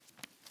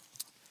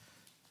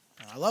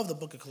I love the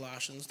book of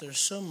Colossians. There's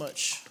so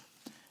much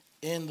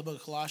in the book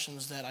of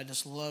Colossians that I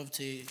just love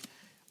to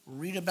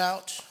read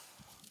about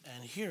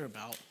and hear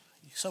about.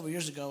 Several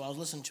years ago, I was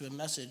listening to a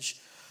message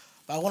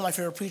by one of my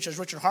favorite preachers,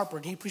 Richard Harper,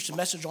 and he preached a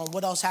message on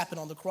what else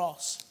happened on the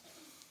cross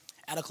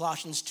out of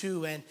Colossians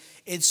 2. And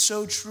it's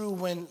so true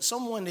when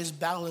someone is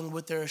battling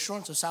with their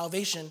assurance of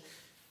salvation.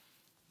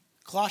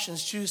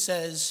 Colossians 2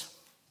 says,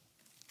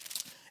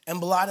 and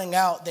blotting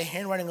out the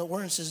handwriting of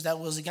ordinances that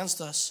was against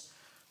us,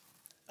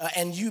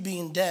 and you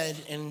being dead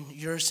in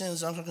your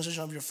sins and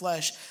uncircumcision of your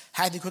flesh,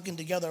 had to quicken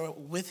together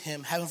with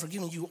him, having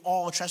forgiven you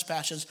all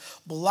trespasses,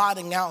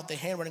 blotting out the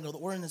handwriting of the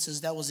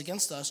ordinances that was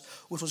against us,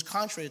 which was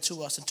contrary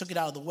to us, and took it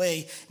out of the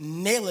way,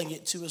 nailing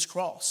it to his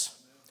cross.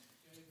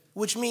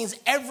 Which means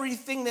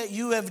everything that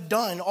you have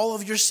done, all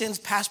of your sins,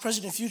 past,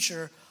 present, and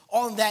future,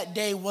 on that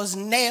day was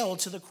nailed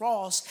to the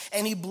cross,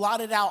 and he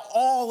blotted out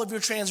all of your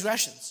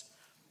transgressions.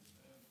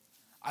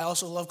 I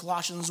also love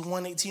Colossians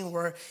 1:18,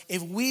 where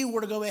if we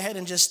were to go ahead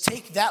and just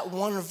take that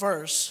one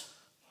verse,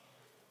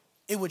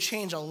 it would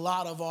change a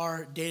lot of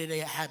our day-to-day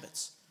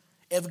habits.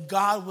 If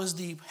God was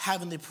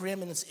having the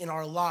preeminence in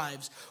our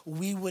lives,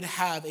 we would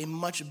have a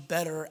much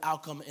better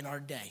outcome in our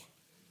day.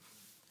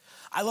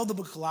 I love the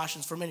book of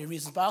Colossians for many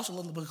reasons, but I also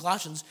love the book of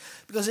Colossians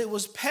because it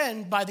was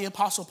penned by the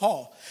Apostle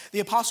Paul.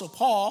 The Apostle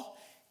Paul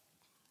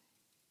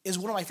is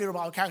one of my favorite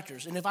Bible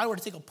characters. And if I were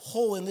to take a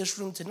poll in this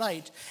room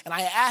tonight and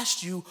I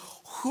asked you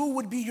who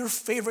would be your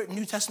favorite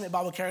New Testament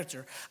Bible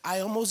character, I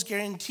almost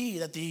guarantee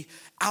that the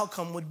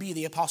outcome would be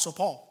the Apostle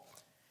Paul.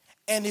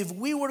 And if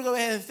we were to go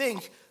ahead and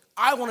think,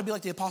 I want to be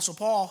like the Apostle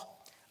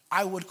Paul,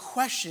 I would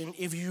question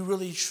if you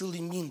really truly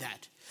mean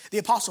that. The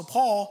Apostle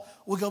Paul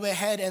would go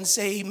ahead and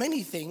say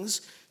many things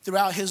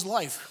throughout his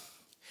life.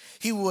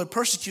 He would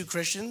persecute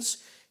Christians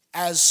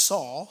as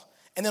Saul,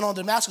 and then on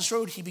Damascus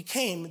Road, he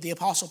became the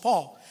Apostle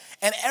Paul.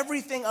 And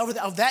everything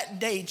of that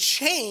day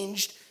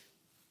changed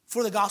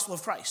for the gospel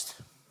of Christ.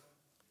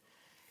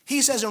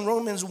 He says in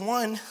Romans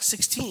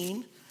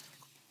 1:16,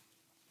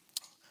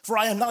 for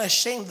I am not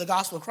ashamed of the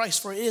gospel of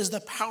Christ, for it is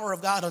the power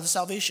of God unto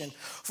salvation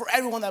for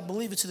everyone that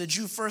believeth, to the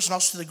Jew first and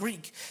also to the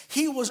Greek.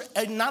 He was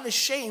not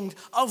ashamed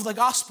of the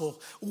gospel.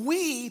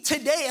 We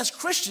today as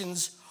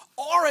Christians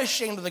are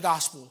ashamed of the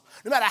gospel.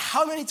 No matter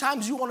how many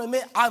times you want to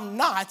admit I'm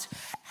not,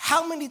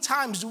 how many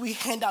times do we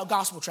hand out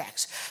gospel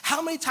tracts?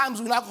 How many times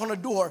do we knock on a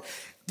door?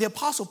 The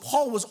Apostle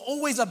Paul was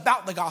always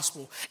about the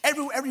gospel.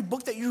 Every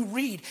book that you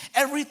read,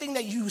 everything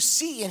that you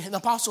see in the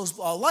Apostle's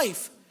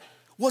life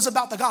was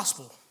about the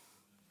gospel.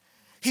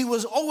 He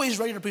was always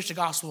ready to preach the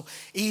gospel.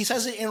 He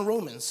says it in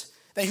Romans,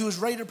 that he was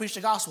ready to preach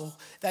the gospel,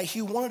 that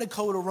he wanted to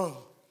go to Rome.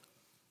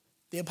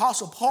 The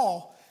Apostle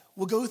Paul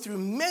will go through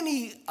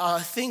many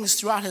things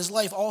throughout his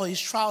life, all his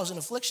trials and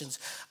afflictions.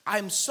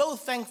 I'm so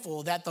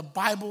thankful that the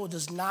Bible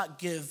does not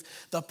give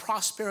the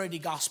prosperity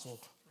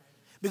gospel.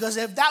 Because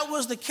if that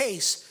was the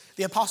case,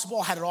 the Apostle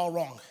Paul had it all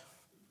wrong.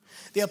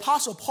 The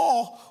Apostle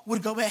Paul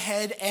would go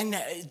ahead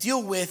and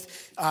deal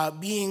with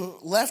being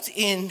left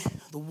in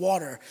the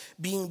water,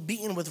 being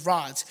beaten with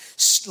rods,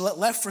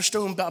 left for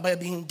stone by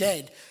being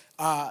dead,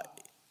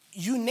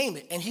 you name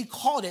it. And he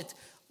called it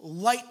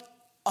light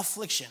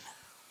affliction.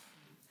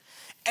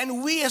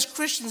 And we as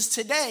Christians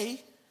today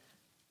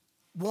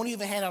won't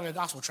even hand out a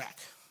gospel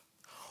tract.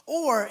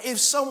 Or if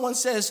someone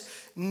says,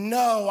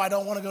 no, I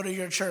don't want to go to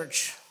your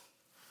church,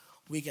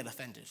 we get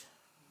offended.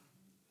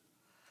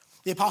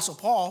 The Apostle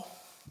Paul,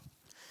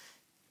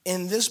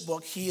 in this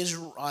book, he is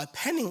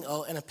penning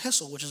an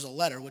epistle, which is a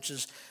letter, which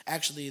is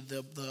actually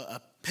the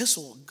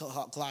epistle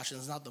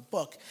Colossians, not the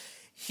book.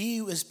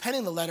 He was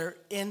penning the letter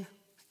in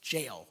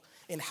jail,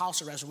 in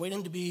house arrest,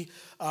 waiting to be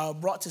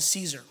brought to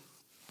Caesar.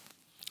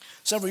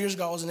 Several years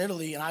ago, I was in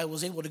Italy, and I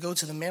was able to go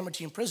to the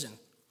Mamertine prison.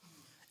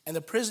 And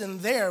the prison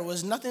there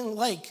was nothing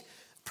like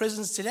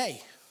prisons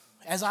today.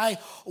 As I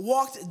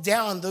walked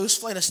down those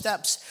flight of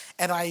steps,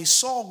 and I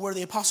saw where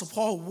the Apostle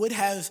Paul would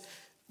have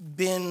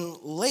been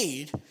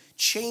laid,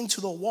 chained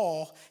to the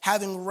wall,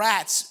 having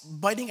rats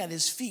biting at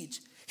his feet,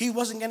 he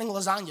wasn't getting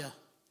lasagna.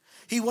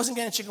 He wasn't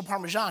getting chicken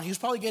parmesan. He was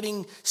probably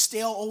getting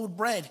stale old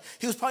bread.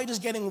 He was probably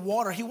just getting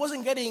water. He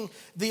wasn't getting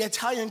the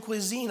Italian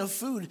cuisine of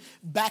food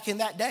back in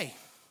that day.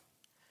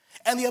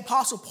 And the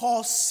Apostle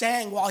Paul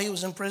sang while he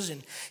was in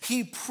prison.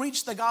 He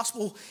preached the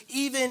gospel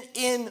even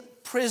in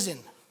prison.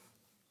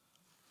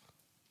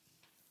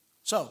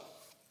 So,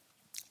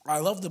 I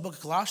love the book of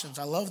Colossians.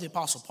 I love the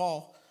Apostle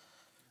Paul.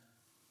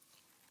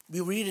 We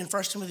read in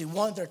 1 Timothy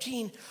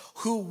 1:13,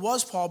 who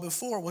was Paul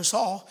before was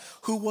Saul,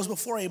 who was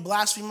before a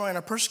blasphemer and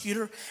a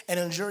persecutor and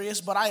injurious,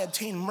 but I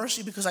obtained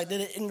mercy because I did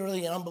it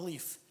ignorantly in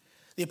unbelief.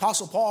 The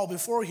Apostle Paul,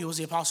 before he was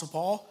the Apostle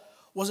Paul,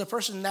 was a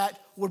person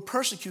that would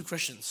persecute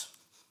Christians.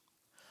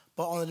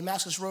 But on the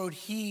Damascus Road,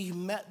 he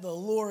met the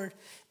Lord,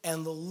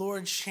 and the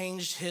Lord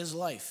changed his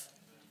life.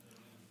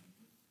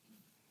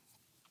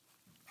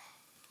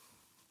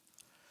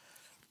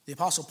 The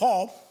Apostle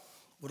Paul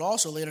would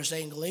also later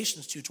say in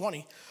Galatians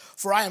 2:20,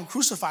 "For I am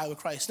crucified with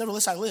Christ.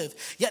 Nevertheless I live,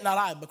 yet not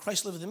I, but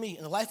Christ liveth in me.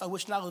 And the life I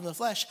which now live in the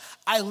flesh,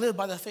 I live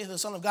by the faith of the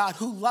Son of God,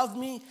 who loved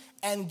me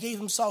and gave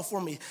himself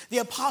for me." The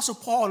Apostle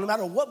Paul, no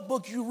matter what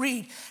book you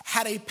read,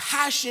 had a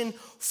passion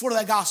for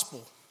the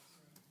gospel.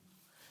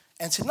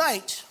 And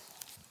tonight,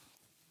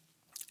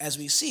 as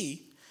we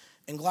see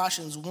in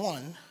Colossians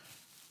 1,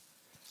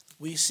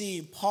 we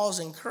see Paul's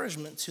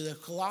encouragement to the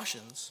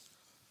Colossians.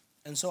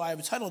 And so I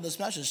have titled this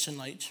message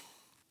tonight,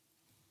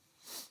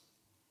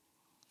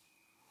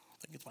 I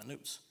think it's my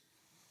notes.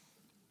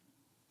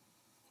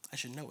 I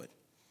should know it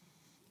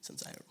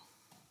since I.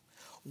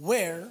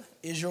 Where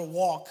is your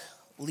walk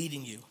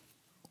leading you?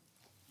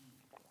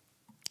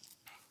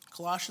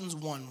 Colossians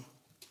 1,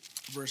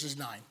 verses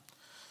 9.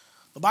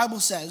 The Bible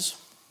says,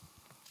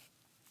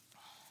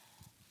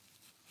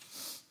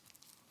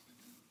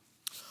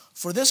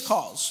 "For this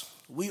cause,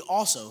 we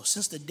also,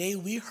 since the day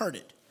we heard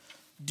it,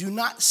 do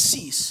not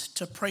cease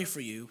to pray for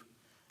you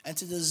and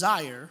to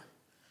desire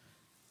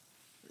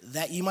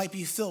that you might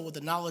be filled with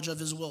the knowledge of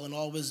his will and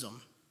all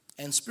wisdom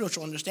and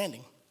spiritual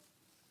understanding,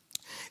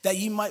 that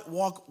ye might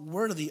walk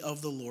worthy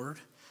of the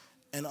Lord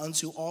and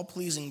unto all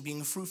pleasing,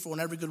 being fruitful in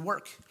every good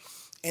work,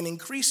 and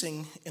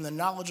increasing in the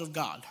knowledge of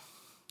God,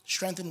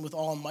 strengthened with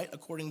all might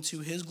according to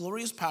his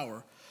glorious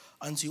power,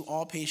 unto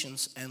all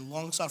patience and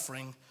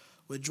long-suffering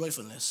with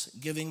joyfulness,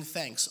 giving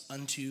thanks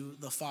unto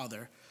the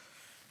Father."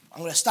 I'm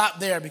going to stop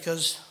there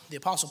because the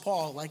Apostle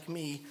Paul, like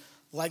me,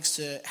 likes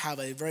to have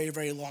a very,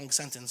 very long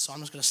sentence. So I'm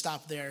just going to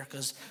stop there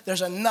because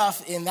there's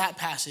enough in that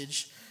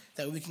passage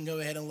that we can go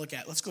ahead and look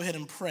at. Let's go ahead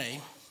and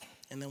pray,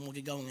 and then we'll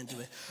get going into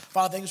it.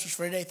 Father, thank you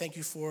for today. Thank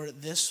you for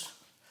this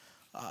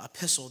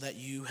epistle that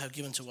you have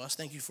given to us.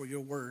 Thank you for your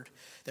word,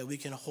 that we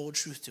can hold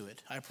truth to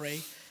it. I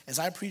pray, as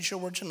I preach your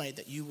word tonight,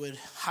 that you would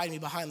hide me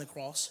behind the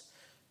cross.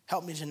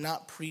 Help me to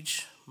not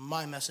preach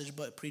my message,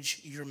 but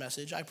preach your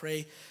message. I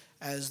pray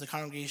as the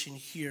congregation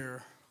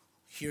here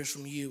hears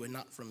from you and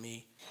not from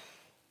me.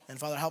 And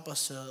Father, help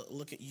us to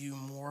look at you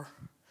more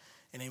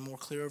in a more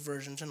clearer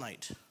version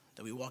tonight,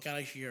 that we walk out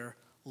of here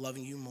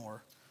loving you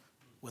more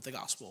with the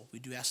gospel. We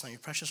do ask in your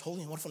precious,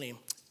 holy, and wonderful name.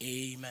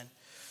 Amen.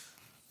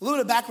 A little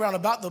bit of background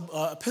about the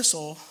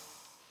epistle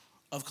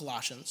of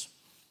Colossians.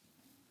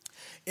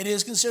 It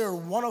is considered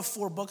one of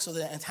 4 books of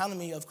the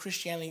anatomy of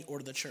Christianity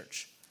or the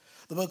church.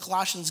 The book of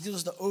Colossians gives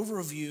us the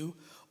overview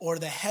or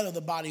the head of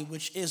the body,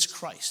 which is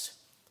Christ.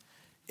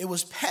 It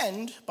was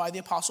penned by the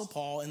Apostle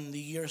Paul in the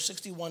year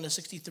 61 to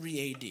 63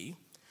 A.D.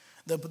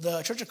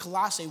 The church of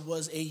Colossae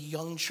was a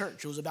young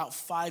church. It was about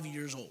 5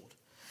 years old.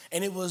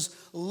 And it was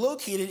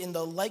located in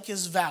the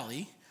Lycus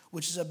Valley,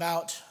 which is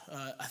about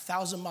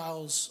 1,000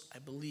 miles, I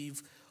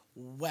believe,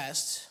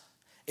 west.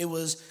 It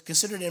was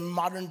considered in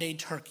modern-day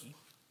Turkey.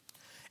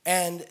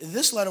 And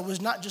this letter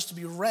was not just to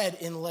be read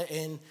in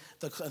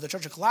the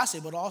church of Colossae,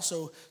 but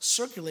also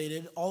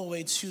circulated all the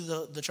way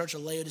to the church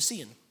of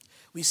Laodicean.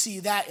 We see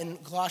that in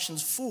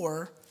Colossians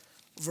 4,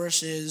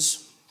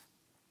 verses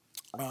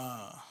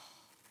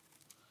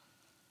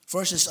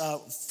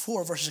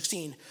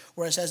 16,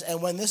 where it says,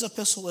 "And when this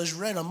epistle is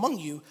read among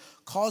you,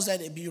 cause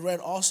that it be read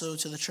also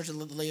to the church of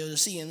the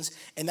Laodiceans,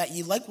 and that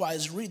ye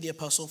likewise read the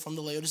epistle from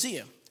the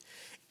Laodicea."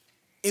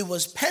 It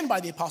was penned by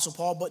the Apostle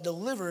Paul, but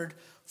delivered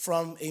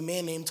from a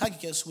man named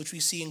Tychicus, which we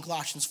see in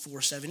Colossians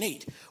 4, 7,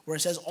 8, where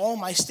it says, "All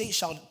my state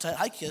shall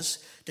Tychicus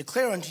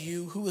declare unto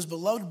you, who is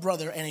beloved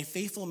brother and a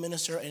faithful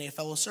minister and a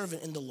fellow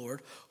servant in the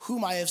Lord,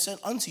 whom I have sent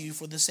unto you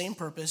for the same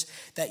purpose,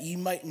 that ye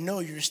might know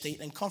your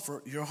state and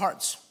comfort your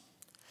hearts."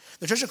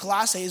 The church of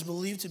Colossae is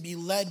believed to be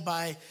led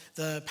by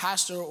the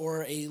pastor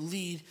or a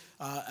lead,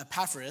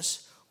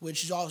 Epaphras,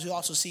 which you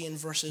also see in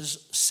verses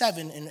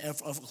 7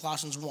 of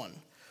Colossians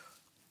 1.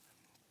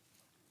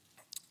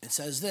 It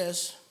says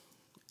this,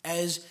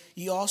 "As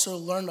ye also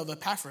learned of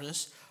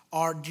Epaphras,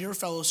 our dear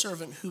fellow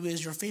servant, who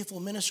is your faithful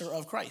minister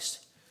of Christ."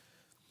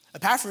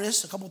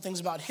 Epaphras, a couple of things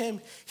about him,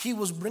 he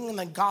was bringing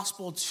the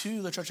gospel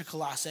to the church of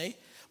Colossae,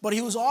 but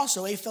he was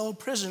also a fellow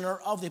prisoner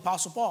of the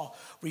Apostle Paul.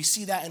 We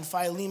see that in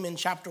Philemon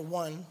chapter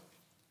 1. In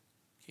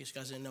case you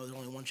guys didn't know, there's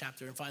only one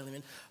chapter in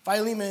Philemon.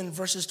 Philemon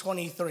verses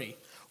 23,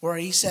 where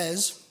he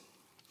says,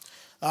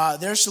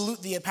 "There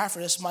salute thee,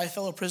 Epaphras, my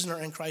fellow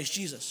prisoner in Christ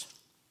Jesus."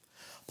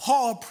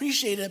 Paul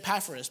appreciated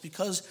Epaphras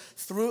because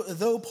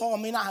though Paul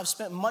may not have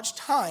spent much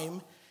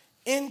time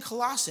in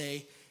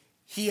Colossae,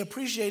 he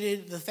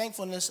appreciated the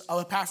thankfulness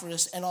of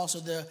Epaphras and also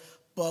the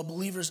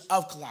believers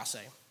of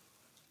Colossae.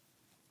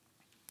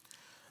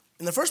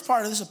 In the first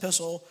part of this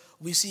epistle,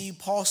 we see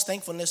Paul's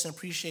thankfulness and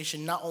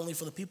appreciation not only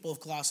for the people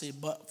of Colossae,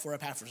 but for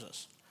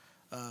Epaphras.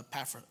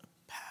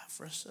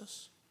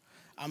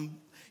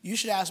 You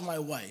should ask my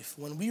wife.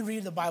 When we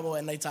read the Bible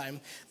at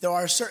nighttime, there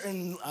are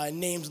certain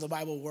names in the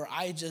Bible where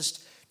I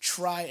just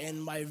try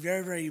in my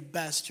very, very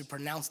best to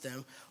pronounce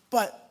them,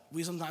 but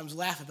we sometimes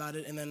laugh about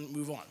it and then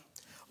move on.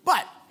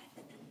 But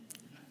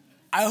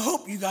I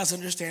hope you guys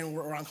understand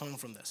where I'm coming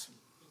from this.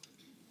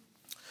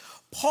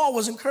 Paul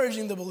was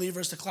encouraging the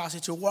believers to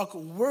Colossae to walk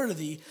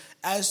worthy,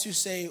 as to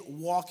say,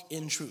 walk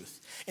in truth.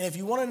 And if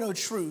you want to know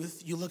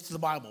truth, you look to the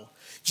Bible.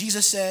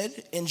 Jesus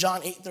said in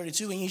John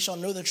 8:32, and ye shall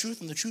know the truth,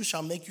 and the truth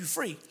shall make you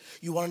free.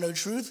 You want to know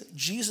truth?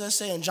 Jesus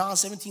said in John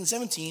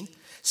 17:17,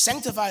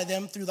 sanctify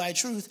them through thy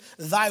truth.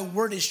 Thy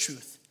word is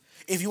truth.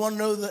 If you want to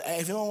know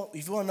if you want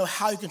to know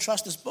how you can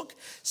trust this book,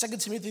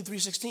 2 Timothy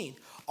 3:16.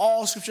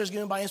 All scripture is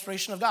given by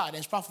inspiration of God, and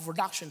is profitable for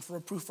doctrine, for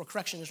reproof, for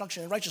correction,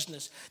 instruction, and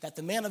righteousness, that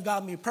the man of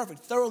God may be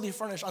perfect, thoroughly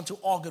furnished unto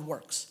all good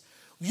works.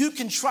 You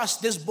can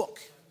trust this book.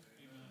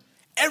 Amen.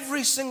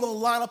 Every single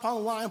line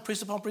upon line,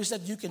 precept upon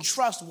precept, you can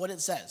trust what it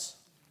says.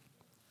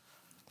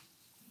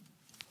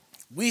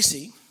 We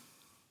see,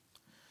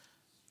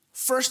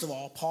 first of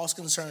all, Paul's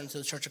concern to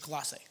the church of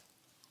Colossae.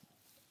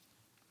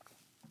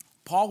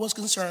 Paul was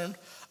concerned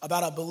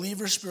about a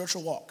believer's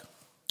spiritual walk.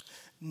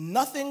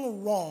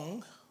 Nothing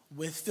wrong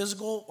with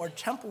physical or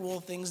temporal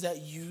things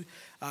that you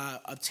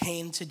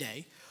obtain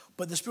today,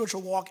 but the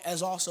spiritual walk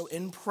as also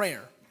in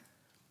prayer.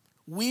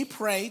 We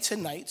pray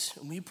tonight,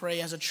 and we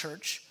pray as a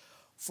church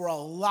for a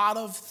lot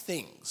of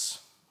things.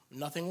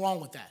 Nothing wrong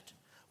with that.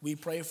 We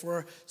pray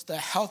for the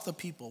health of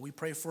people. We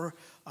pray for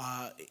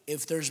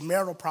if there's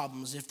marital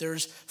problems, if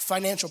there's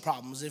financial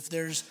problems, if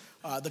there's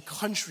the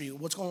country,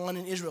 what's going on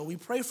in Israel. We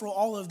pray for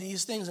all of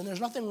these things, and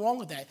there's nothing wrong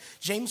with that.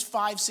 James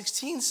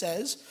 5:16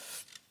 says,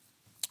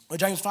 or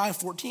James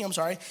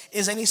 5:14,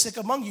 is any sick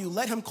among you?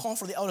 Let him call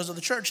for the elders of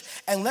the church,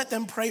 and let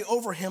them pray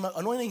over him,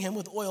 anointing him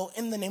with oil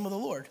in the name of the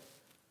Lord.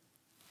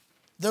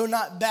 Though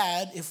not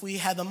bad, if we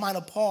have the mind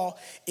of Paul,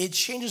 it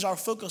changes our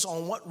focus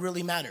on what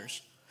really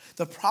matters.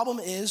 The problem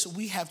is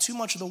we have too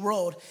much of the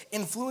world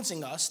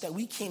influencing us that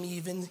we can't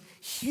even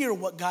hear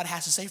what God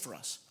has to say for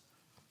us.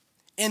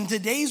 In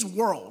today's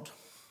world,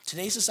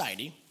 today's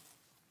society,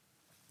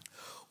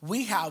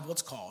 we have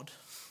what's called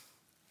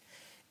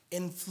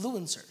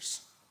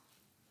influencers.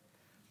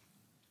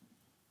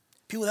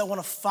 People that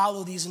want to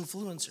follow these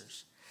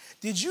influencers.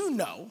 Did you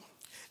know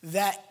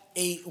that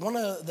one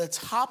of the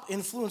top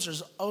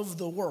influencers of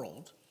the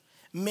world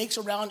makes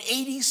around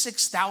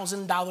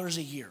 $86,000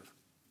 a year?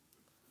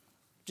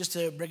 Just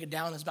to break it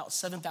down, it's about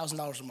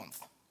 $7,000 a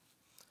month.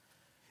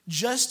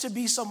 Just to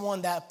be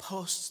someone that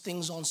posts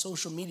things on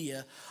social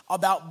media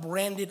about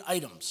branded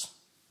items.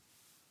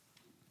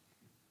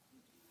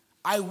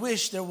 I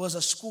wish there was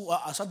a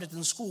subject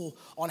in school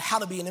on how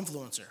to be an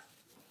influencer.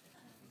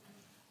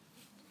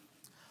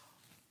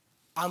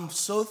 I'm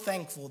so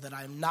thankful that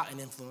I'm not an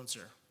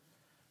influencer,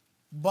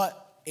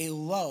 but a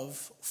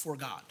love for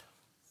God.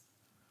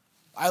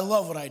 I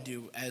love what I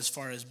do as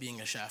far as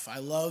being a chef. I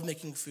love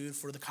making food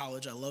for the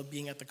college. I love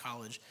being at the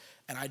college,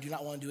 and I do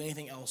not want to do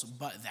anything else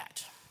but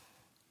that.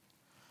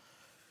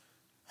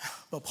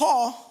 But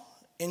Paul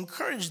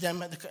encouraged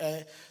them at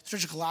the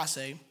church of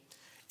Colossae.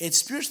 It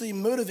spiritually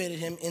motivated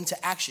him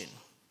into action.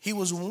 He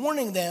was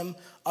warning them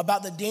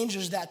about the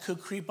dangers that could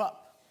creep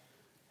up.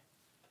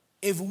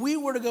 If we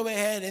were to go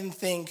ahead and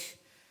think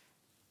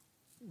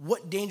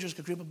what dangers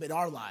could creep up in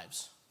our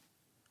lives,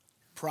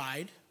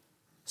 pride,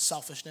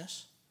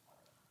 selfishness,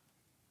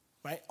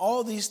 right?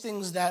 All these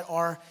things that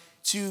are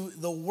to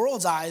the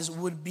world's eyes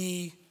would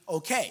be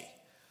okay.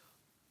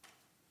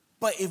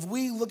 But if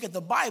we look at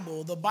the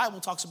Bible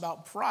talks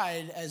about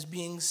pride as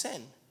being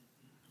sin.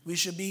 We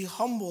should be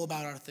humble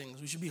about our things.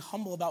 We should be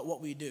humble about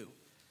what we do.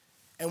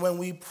 And when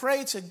we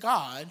pray to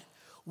God,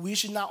 we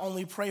should not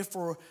only pray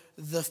for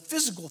the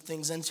physical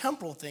things and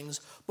temporal things,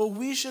 but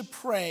we should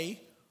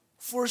pray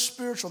for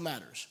spiritual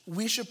matters.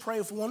 We should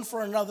pray for one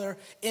for another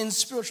in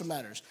spiritual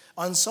matters,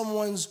 on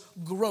someone's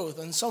growth,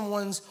 on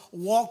someone's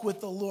walk with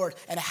the Lord,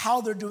 and how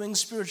they're doing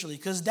spiritually,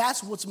 because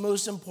that's what's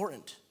most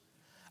important.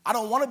 I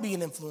don't want to be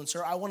an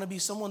influencer. I want to be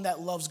someone that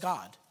loves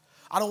God.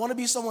 I don't want to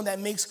be someone that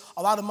makes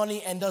a lot of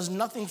money and does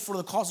nothing for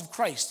the cause of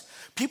Christ.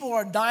 People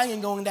are dying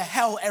and going to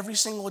hell every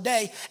single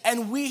day,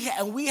 and we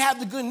have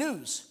the good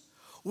news.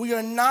 We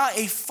are not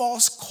a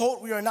false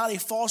cult. We are not a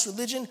false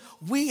religion.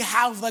 We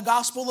have the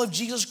gospel of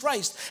Jesus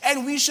Christ,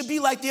 and we should be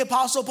like the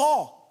Apostle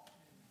Paul.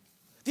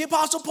 The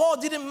Apostle Paul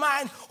didn't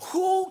mind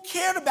who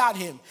cared about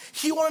him.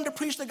 He wanted to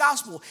preach the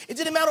gospel. It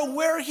didn't matter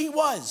where he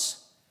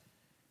was.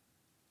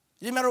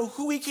 It didn't matter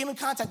who he came in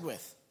contact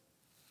with.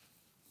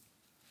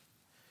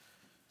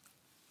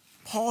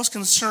 Paul's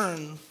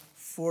concern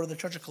for the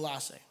church of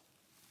Colossae.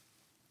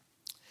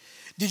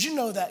 Did you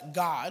know that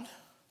God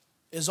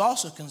is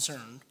also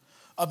concerned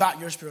about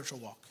your spiritual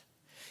walk?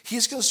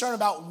 He's concerned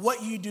about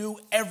what you do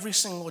every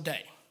single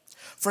day.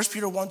 1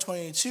 Peter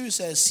 1:22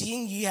 says,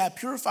 seeing ye have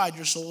purified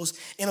your souls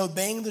in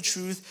obeying the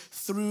truth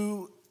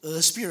through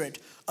the Spirit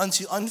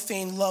unto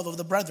unfeigned love of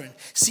the brethren.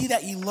 See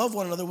that ye love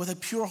one another with a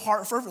pure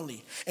heart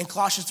fervently. In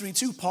Colossians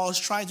 3:2, Paul is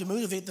trying to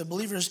motivate the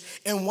believers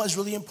in what's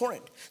really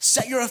important.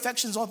 Set your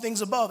affections on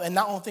things above and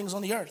not on things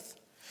on the earth.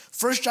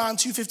 1 John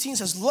 2:15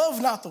 says, love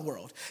not the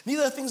world,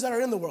 neither the things that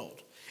are in the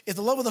world. If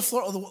the love of the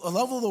world,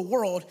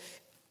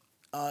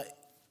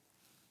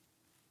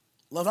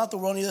 love not the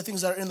world, neither the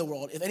things that are in the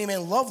world. If any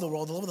man love the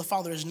world, the love of the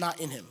Father is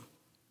not in him.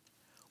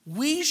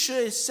 We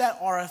should set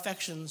our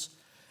affections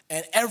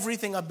and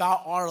everything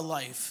about our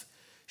life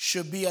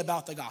should be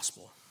about the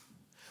gospel.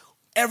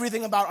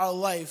 Everything about our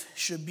life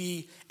should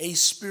be a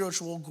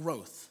spiritual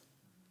growth.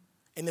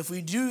 And if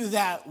we do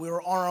that, we're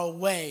on our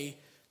way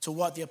to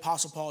what the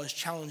Apostle Paul is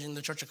challenging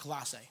the church of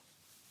Colossae.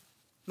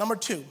 Number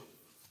 2,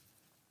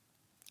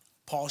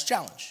 Paul's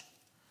challenge.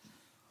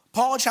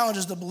 Paul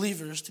challenges the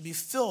believers to be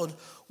filled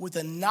with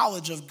the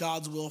knowledge of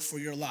God's will for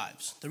your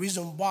lives. The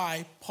reason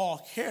why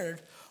Paul cared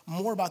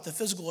more about the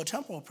physical or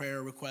temporal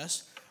prayer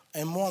requests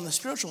and more on the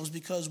spiritual is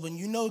because when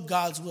you know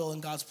God's will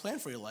and God's plan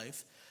for your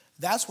life,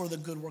 that's where the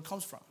good work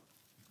comes from.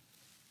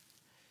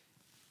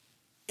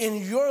 In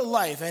your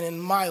life and in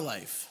my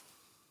life,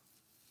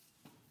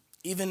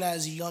 even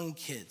as young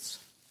kids,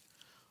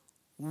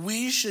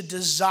 we should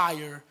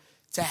desire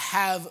to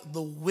have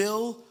the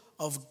will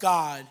of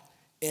God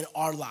in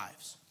our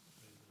lives.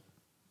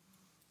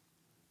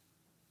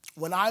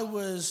 When I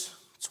was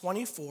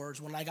 24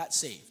 is when I got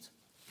saved.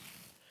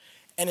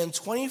 And in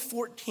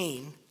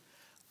 2014,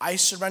 I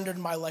surrendered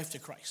my life to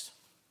Christ.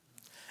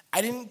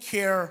 I didn't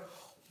care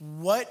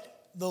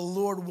what the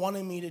Lord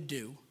wanted me to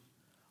do,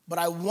 but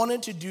I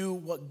wanted to do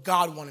what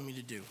God wanted me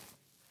to do.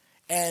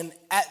 And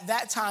at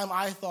that time,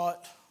 I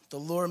thought the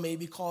Lord may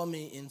be calling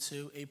me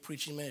into a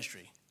preaching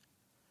ministry.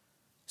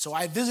 So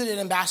I visited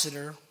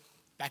Ambassador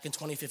back in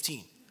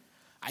 2015.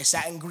 I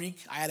sat in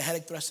Greek. I had a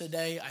headache the rest of the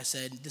day. I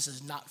said, this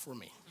is not for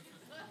me.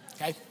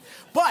 Okay?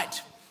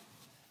 But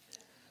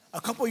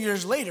a couple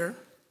years later,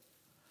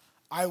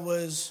 I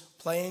was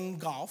playing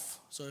golf.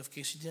 So in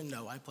case you didn't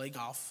know, I play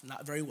golf,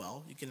 not very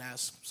well. You can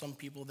ask some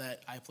people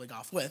that I play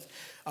golf with.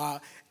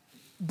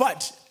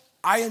 But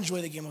I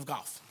enjoy the game of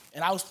golf.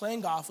 And I was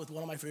playing golf with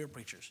one of my favorite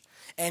preachers.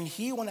 And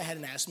he went ahead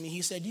and asked me,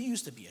 he said, you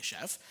used to be a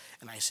chef.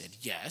 And I said,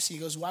 yes. He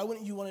goes, why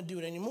wouldn't you want to do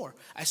it anymore?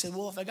 I said,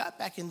 well, if I got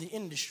back in the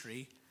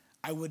industry,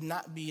 I would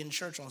not be in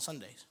church on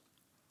Sundays.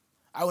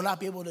 I would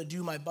not be able to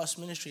do my bus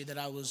ministry that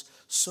I was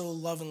so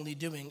lovingly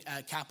doing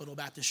at Capital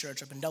Baptist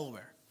Church up in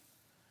Delaware.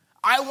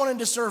 I wanted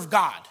to serve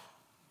God.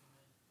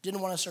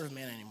 Didn't want to serve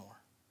man anymore.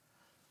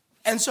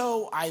 And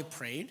so I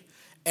prayed,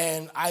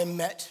 and I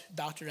met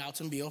Dr.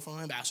 Dalton Beal from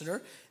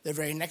Ambassador the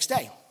very next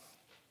day.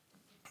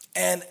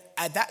 And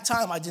at that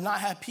time, I did not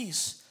have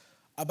peace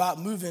about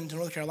moving to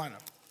North Carolina.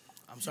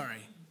 I'm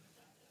sorry.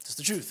 It's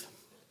the truth.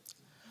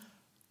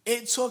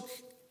 It took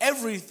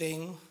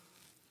everything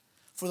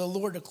for the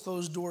Lord to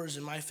close doors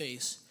in my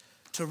face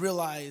to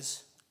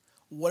realize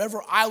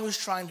whatever I was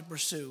trying to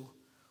pursue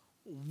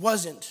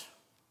was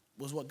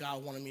what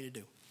God wanted me to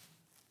do.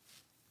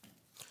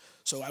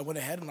 So I went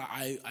ahead and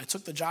I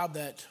took the job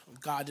that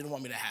God didn't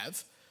want me to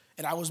have,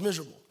 and I was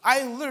miserable.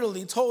 I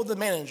literally told the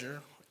manager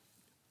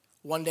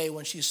one day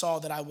when she saw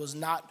that I was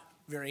not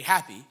very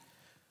happy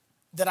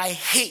that I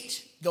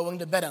hate going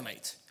to bed at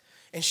night.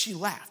 And she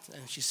laughed,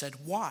 and she said,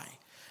 why?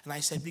 And I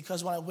said,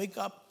 because when I wake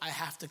up, I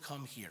have to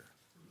come here.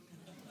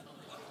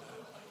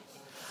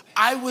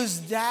 I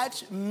was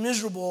that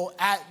miserable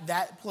at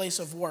that place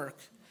of work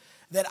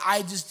that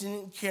I just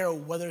didn't care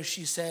whether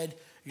she said,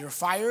 you're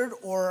fired,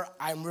 or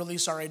I'm really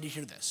sorry to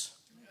hear this.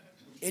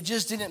 It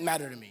just didn't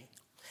matter to me.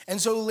 And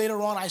so later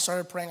on, I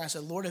started praying. I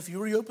said, Lord, if you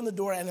reopen the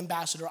door at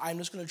Ambassador, I'm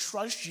just going to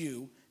trust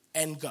you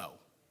and go.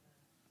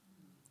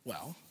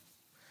 Well,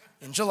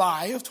 in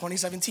July of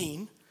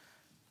 2017,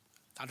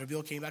 Dr.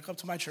 Beal came back up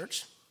to my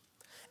church,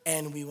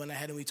 and we went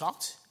ahead and we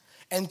talked.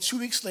 And 2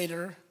 weeks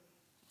later,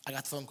 I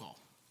got the phone call.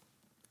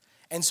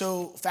 And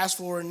so fast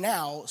forward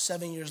now,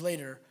 7 years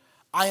later,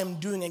 I am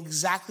doing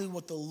exactly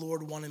what the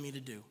Lord wanted me to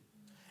do.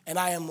 And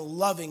I am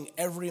loving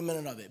every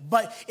minute of it.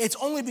 But it's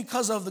only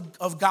because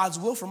of God's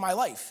will for my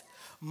life.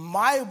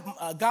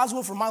 God's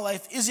will for my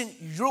life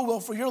isn't your will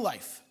for your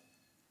life.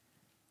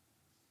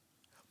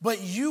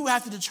 But you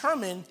have to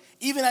determine,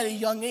 even at a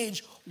young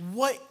age,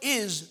 what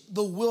is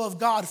the will of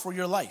God for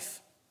your life.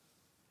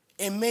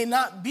 It may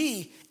not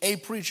be a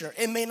preacher.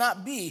 It may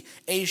not be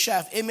a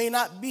chef. It may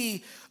not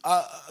be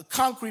a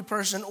concrete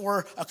person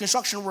or a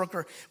construction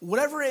worker.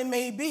 Whatever it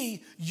may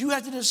be, you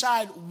have to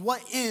decide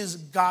what is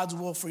God's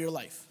will for your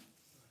life.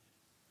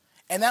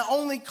 And that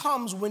only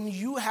comes when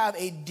you have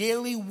a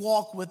daily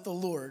walk with the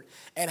Lord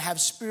and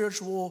have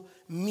spiritual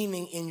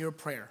meaning in your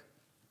prayer.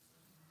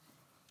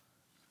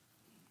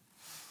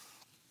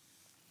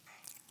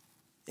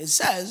 It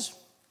says,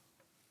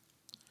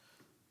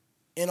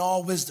 in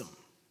all wisdom.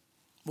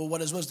 Well,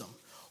 what is wisdom?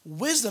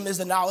 Wisdom is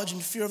the knowledge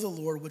and fear of the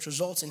Lord, which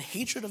results in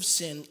hatred of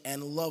sin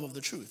and love of the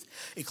truth.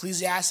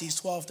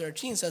 Ecclesiastes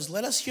 12:13 says,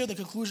 let us hear the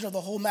conclusion of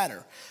the whole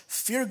matter.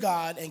 Fear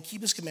God and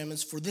keep his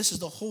commandments, for this is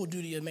the whole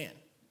duty of man.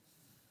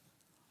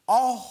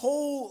 Our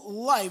whole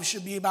life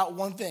should be about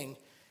one thing,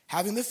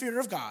 having the fear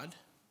of God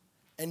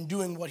and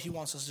doing what he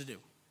wants us to do.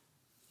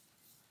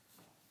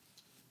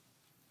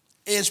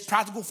 It is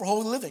practical for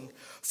holy living.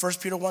 1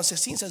 Peter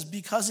 1:16 says,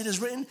 because it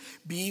is written,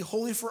 be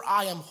holy for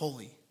I am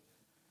holy.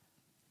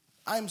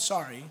 I'm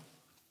sorry,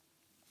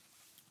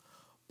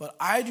 but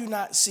I do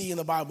not see in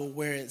the Bible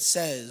where it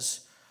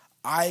says,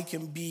 I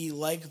can be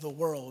like the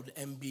world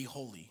and be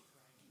holy.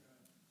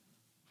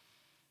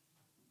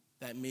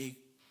 That may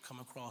come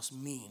across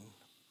mean,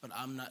 but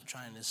I'm not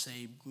trying to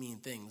say mean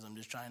things. I'm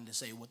just trying to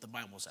say what the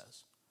Bible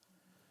says.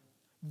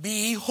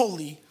 Be ye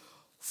holy,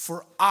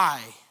 for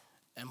I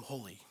am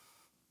holy.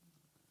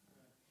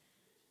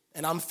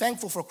 And I'm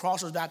thankful for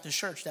Crossroads Baptist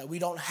Church that we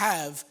don't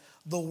have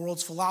the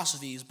world's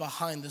philosophies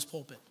behind this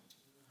pulpit.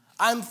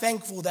 I'm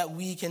thankful that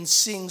we can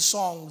sing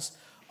songs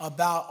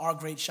about our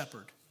great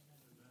shepherd.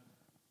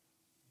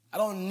 I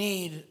don't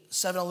need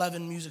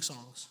 7-Eleven music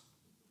songs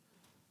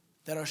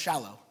that are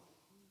shallow.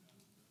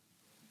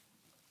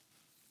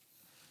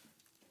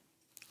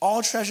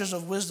 All treasures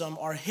of wisdom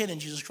are hid in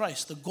Jesus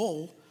Christ. The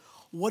goal,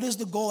 what is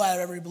the goal out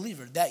of every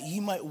believer? That ye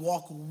might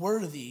walk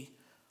worthy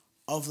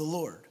of the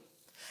Lord.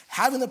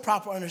 Having the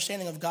proper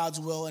understanding of God's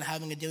will and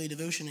having a daily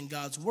devotion in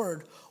God's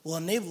word will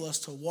enable us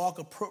to walk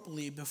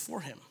appropriately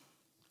before him.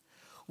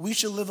 We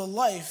should live a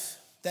life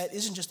that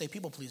isn't just a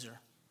people pleaser.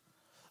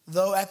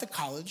 Though at the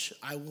college,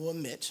 I will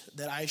admit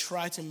that I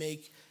try to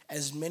make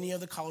as many of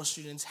the college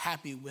students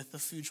happy with the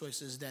food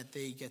choices that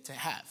they get to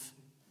have.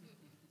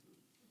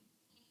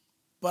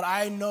 But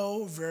I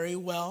know very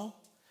well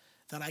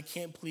that I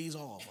can't please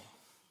all of them.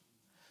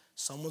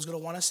 Someone's going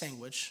to want a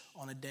sandwich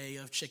on a day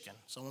of chicken.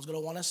 Someone's going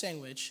to want a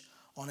sandwich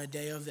on a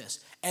day of this.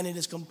 And it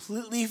is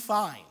completely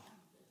fine.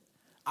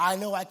 I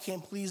know I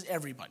can't please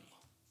everybody.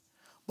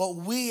 But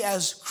we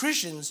as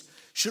Christians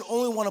should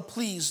only want to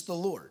please the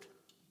Lord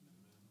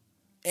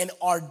in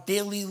our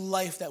daily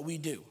life that we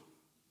do.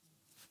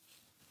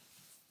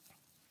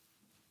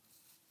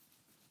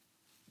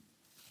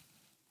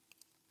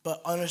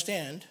 But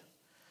understand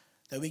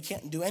that we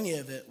can't do any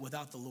of it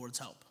without the Lord's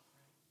help.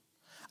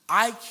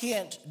 I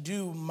can't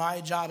do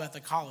my job at the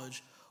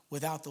college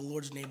without the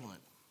Lord's enablement.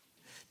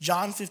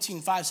 John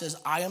 15:5 says,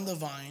 I am the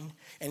vine,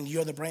 and ye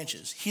are the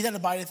branches. He that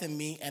abideth in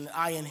me, and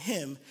I in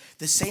him,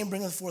 the same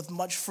bringeth forth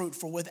much fruit,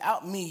 for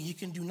without me ye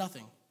can do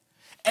nothing.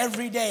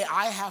 Every day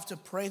I have to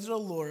pray to the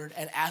Lord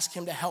and ask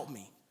him to help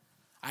me.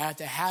 I have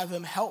to have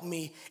him help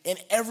me in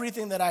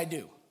everything that I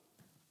do.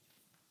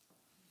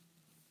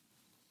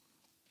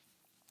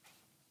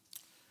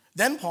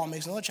 Then Paul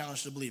makes another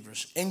challenge to the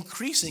believers,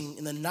 increasing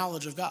in the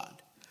knowledge of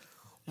God.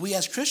 We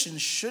as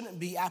Christians shouldn't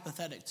be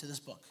apathetic to this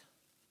book.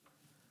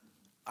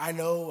 I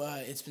know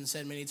it's been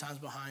said many times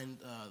behind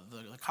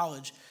the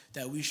college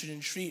that we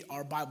shouldn't treat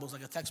our Bibles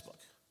like a textbook.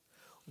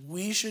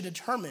 We should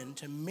determine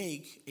to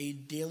make a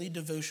daily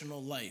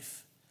devotional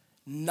life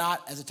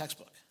not as a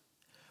textbook.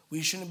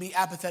 We shouldn't be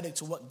apathetic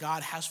to what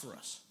God has for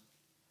us.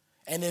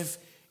 And if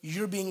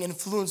you're being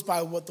influenced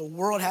by what the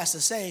world has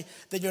to say,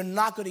 then you're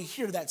not going to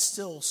hear that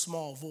still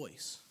small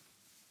voice.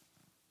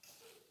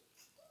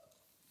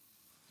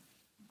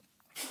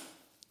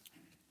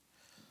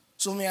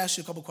 So let me ask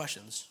you a couple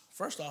questions.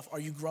 First off, are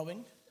you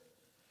growing?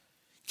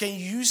 Can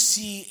you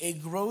see a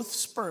growth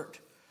spurt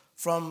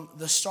from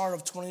the start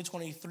of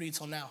 2023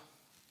 till now?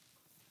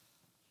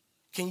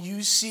 Can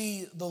you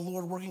see the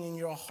Lord working in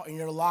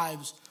your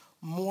lives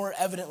more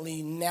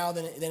evidently now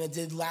than it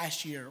did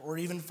last year or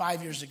even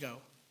 5 years ago?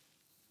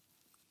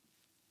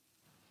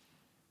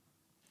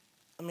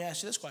 Let me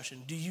ask you this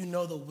question. Do you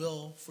know the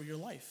will for your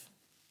life?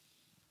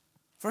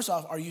 First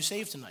off, are you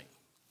saved tonight?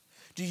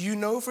 Do you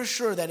know for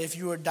sure that if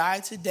you were to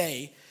die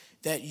today,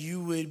 that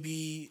you would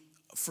be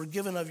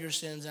forgiven of your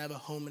sins and have a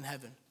home in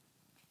heaven?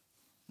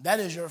 That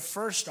is your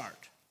first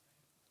start.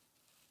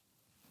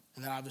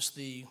 And then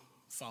obviously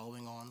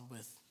following on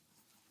with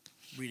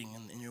reading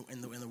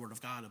in the Word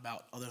of God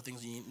about other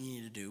things you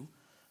need to do,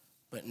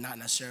 but not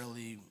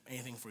necessarily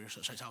anything for your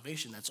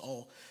salvation. That's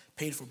all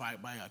paid for by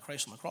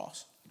Christ on the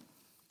cross.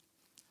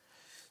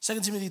 2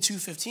 Timothy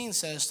 2:15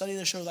 says, study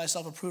to show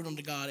thyself approved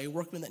unto God, a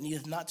workman that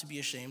needeth not to be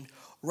ashamed,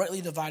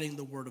 rightly dividing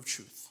the word of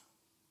truth.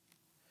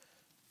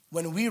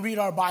 When we read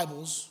our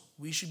Bibles,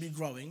 we should be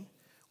growing.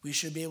 We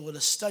should be able to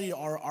study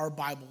our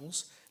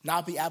Bibles,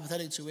 not be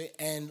apathetic to it,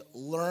 and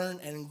learn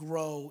and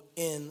grow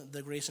in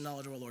the grace and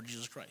knowledge of our Lord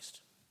Jesus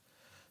Christ.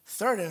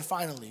 Third and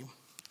finally,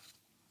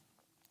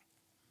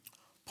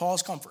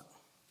 Paul's comfort.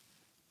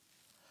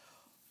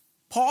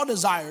 Paul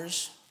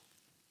desires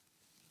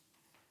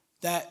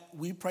that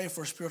we pray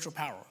for spiritual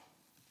power.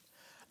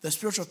 The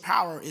spiritual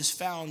power is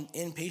found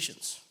in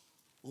patience,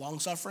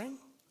 long-suffering,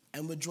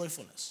 and with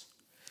joyfulness.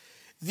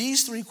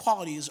 These three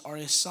qualities are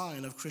a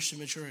sign of Christian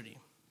maturity.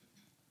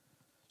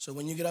 So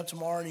when you get up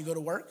tomorrow and you go to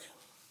work,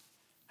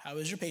 how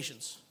is your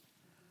patience?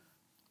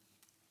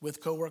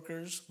 With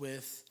coworkers,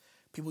 with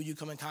people you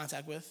come in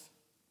contact with?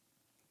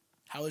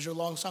 How is your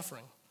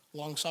long-suffering?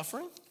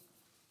 Long-suffering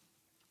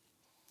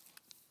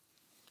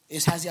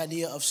has the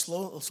idea of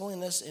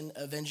slowness in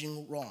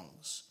avenging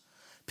wrongs.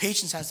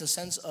 Patience has the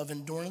sense of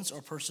endurance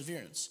or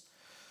perseverance.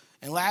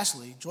 And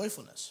lastly,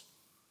 joyfulness.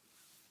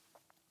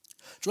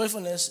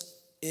 Joyfulness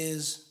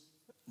is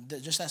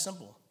just that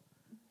simple.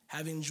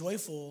 Having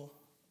joyful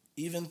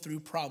even through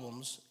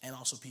problems and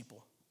also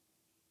people.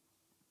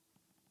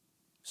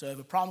 So if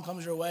a problem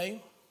comes your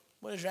way,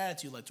 what is your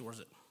attitude like towards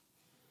it?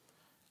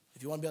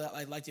 If you want to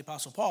be like the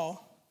Apostle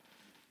Paul,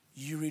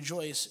 you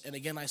rejoice, and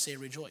again I say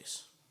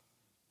rejoice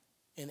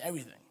in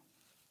everything.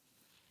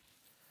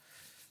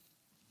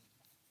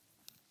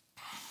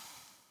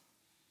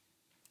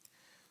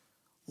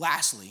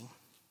 Lastly,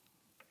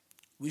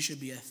 we should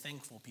be a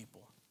thankful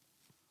people.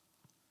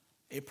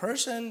 A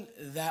person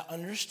that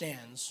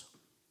understands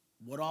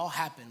what all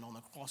happened on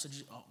the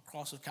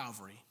cross of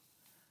Calvary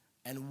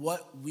and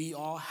what we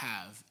all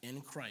have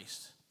in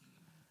Christ,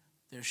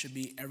 there should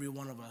be every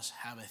one of us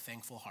have a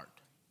thankful heart.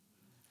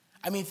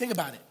 I mean, think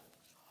about it.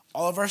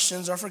 All of our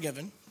sins are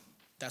forgiven.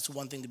 That's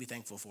one thing to be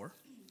thankful for.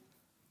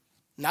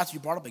 Not to be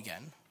brought up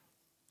again.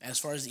 As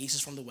far as the east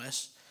is from the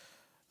west,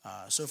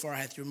 so far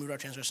hath he removed our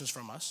transgressions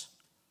from us.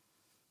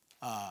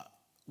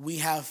 We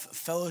have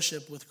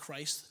fellowship with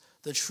Christ,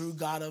 the true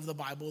God of the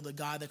Bible, the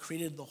God that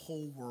created the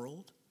whole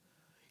world.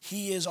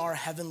 He is our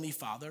heavenly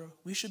Father.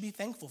 We should be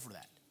thankful for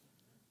that.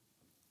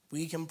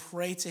 We can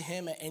pray to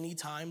him at any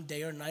time,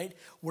 day or night.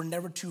 We're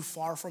never too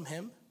far from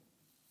him.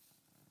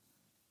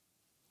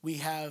 We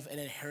have an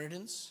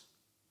inheritance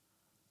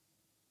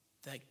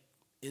that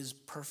is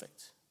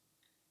perfect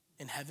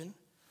in heaven.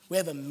 We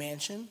have a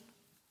mansion.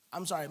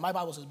 I'm sorry, my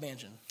Bible says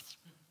mansion.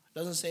 It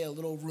doesn't say a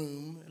little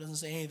room. It doesn't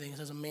say anything. It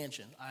says a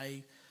mansion.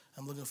 I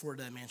am looking forward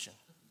to that mansion.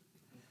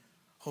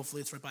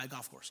 Hopefully it's right by a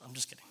golf course. I'm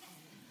just kidding.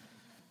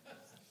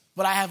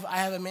 But I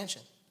have a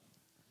mansion.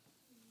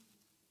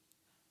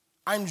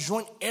 I'm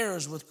joint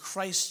heirs with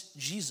Christ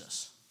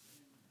Jesus.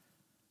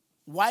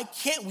 Why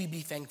can't we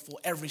be thankful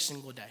every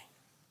single day?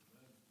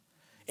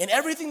 In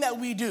everything that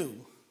we do,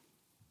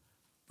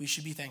 we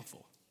should be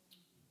thankful.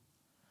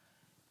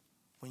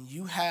 When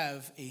you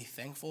have a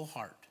thankful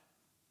heart,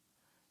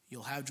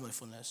 you'll have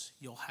joyfulness,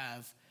 you'll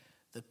have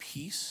the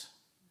peace,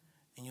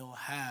 and you'll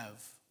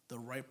have the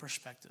right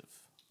perspective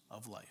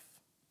of life.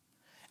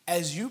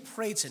 As you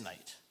pray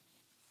tonight,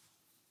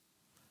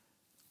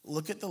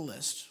 look at the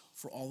list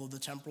for all of the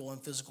temporal and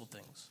physical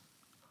things.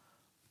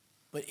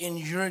 But in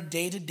your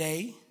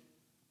day-to-day,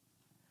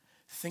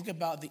 think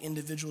about the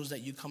individuals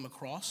that you come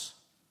across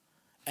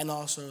and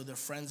also the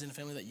friends and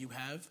family that you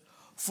have,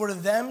 for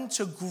them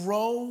to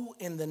grow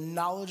in the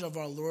knowledge of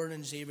our Lord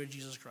and Savior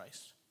Jesus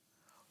Christ.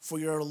 For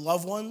your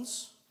loved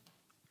ones,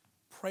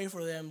 pray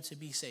for them to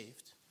be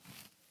saved.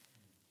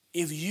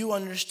 If you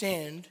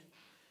understand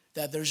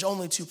that there's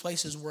only two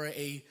places where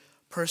a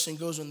person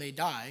goes when they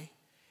die,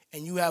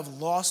 and you have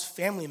lost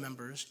family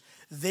members,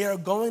 they are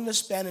going to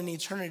spend an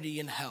eternity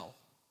in hell.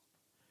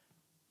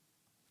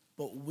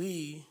 But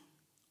we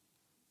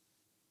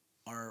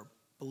are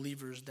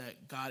believers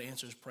that God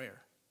answers prayer.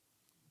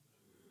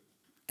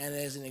 And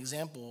as an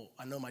example,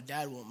 I know my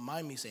dad won't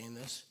mind me saying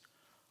this,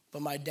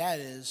 but my dad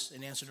is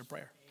an answer to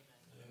prayer.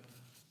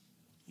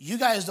 You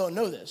guys don't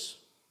know this,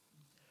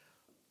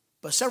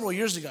 but several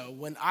years ago,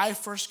 when I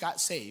first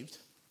got saved,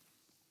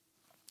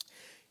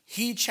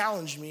 he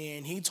challenged me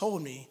and he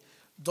told me,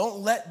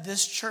 don't let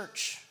this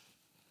church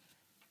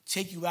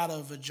take you out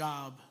of a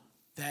job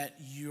that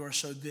you are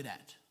so good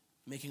at,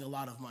 making a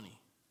lot of money.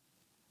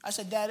 I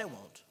said, Dad, it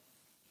won't.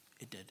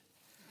 It did.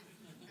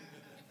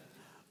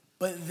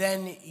 But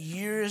then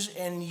years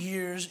and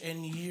years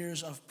and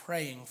years of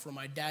praying for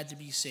my dad to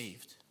be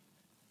saved.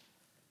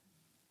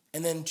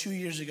 And then 2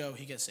 years ago,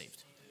 he gets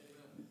saved.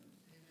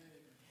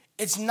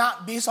 It's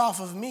not based off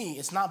of me.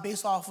 It's not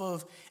based off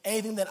of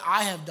anything that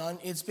I have done.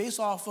 It's based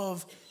off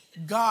of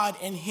God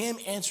and him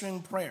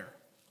answering prayer.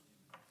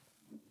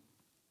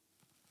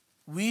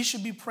 We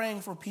should be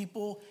praying for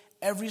people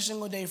every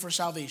single day for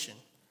salvation.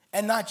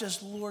 And not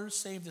just, Lord,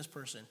 save this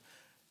person.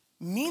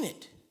 Mean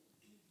it.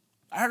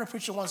 I heard a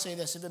preacher once say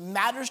this: if it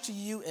matters to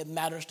you, it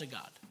matters to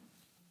God.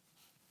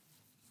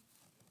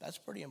 That's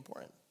pretty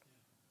important.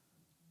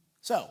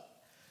 So,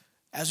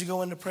 as you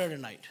go into prayer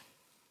tonight,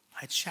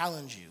 I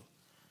challenge you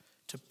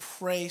to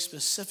pray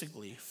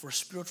specifically for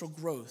spiritual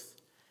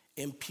growth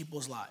in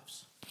people's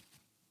lives.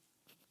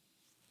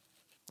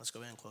 Let's go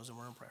ahead and close and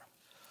we're in prayer.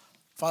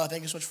 Father,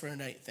 thank you so much for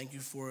tonight. Thank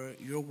you for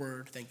your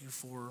word. Thank you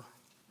for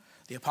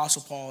the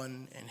Apostle Paul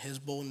and his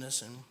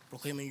boldness in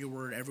proclaiming your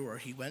word everywhere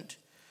he went.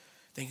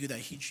 Thank you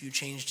that you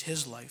changed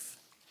his life.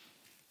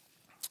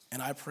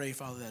 And I pray,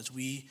 Father, that as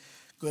we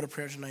go to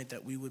prayer tonight,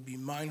 that we would be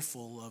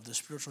mindful of the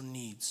spiritual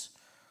needs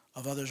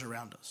of others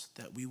around us,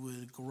 that we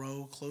would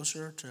grow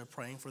closer to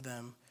praying for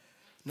them,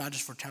 not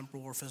just for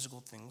temporal or physical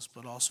things,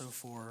 but also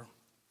for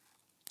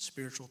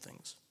spiritual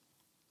things.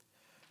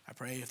 I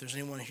pray if there's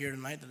anyone here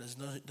tonight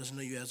that doesn't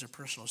know you as their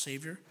personal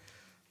Savior,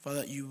 Father,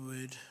 that you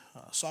would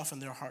soften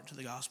their heart to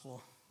the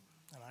gospel.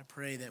 And I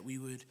pray that we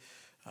would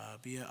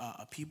be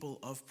a people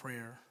of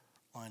prayer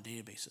on a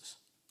daily basis.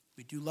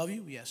 We do love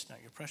you. We ask now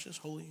your precious,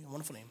 holy, and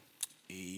wonderful name. Amen.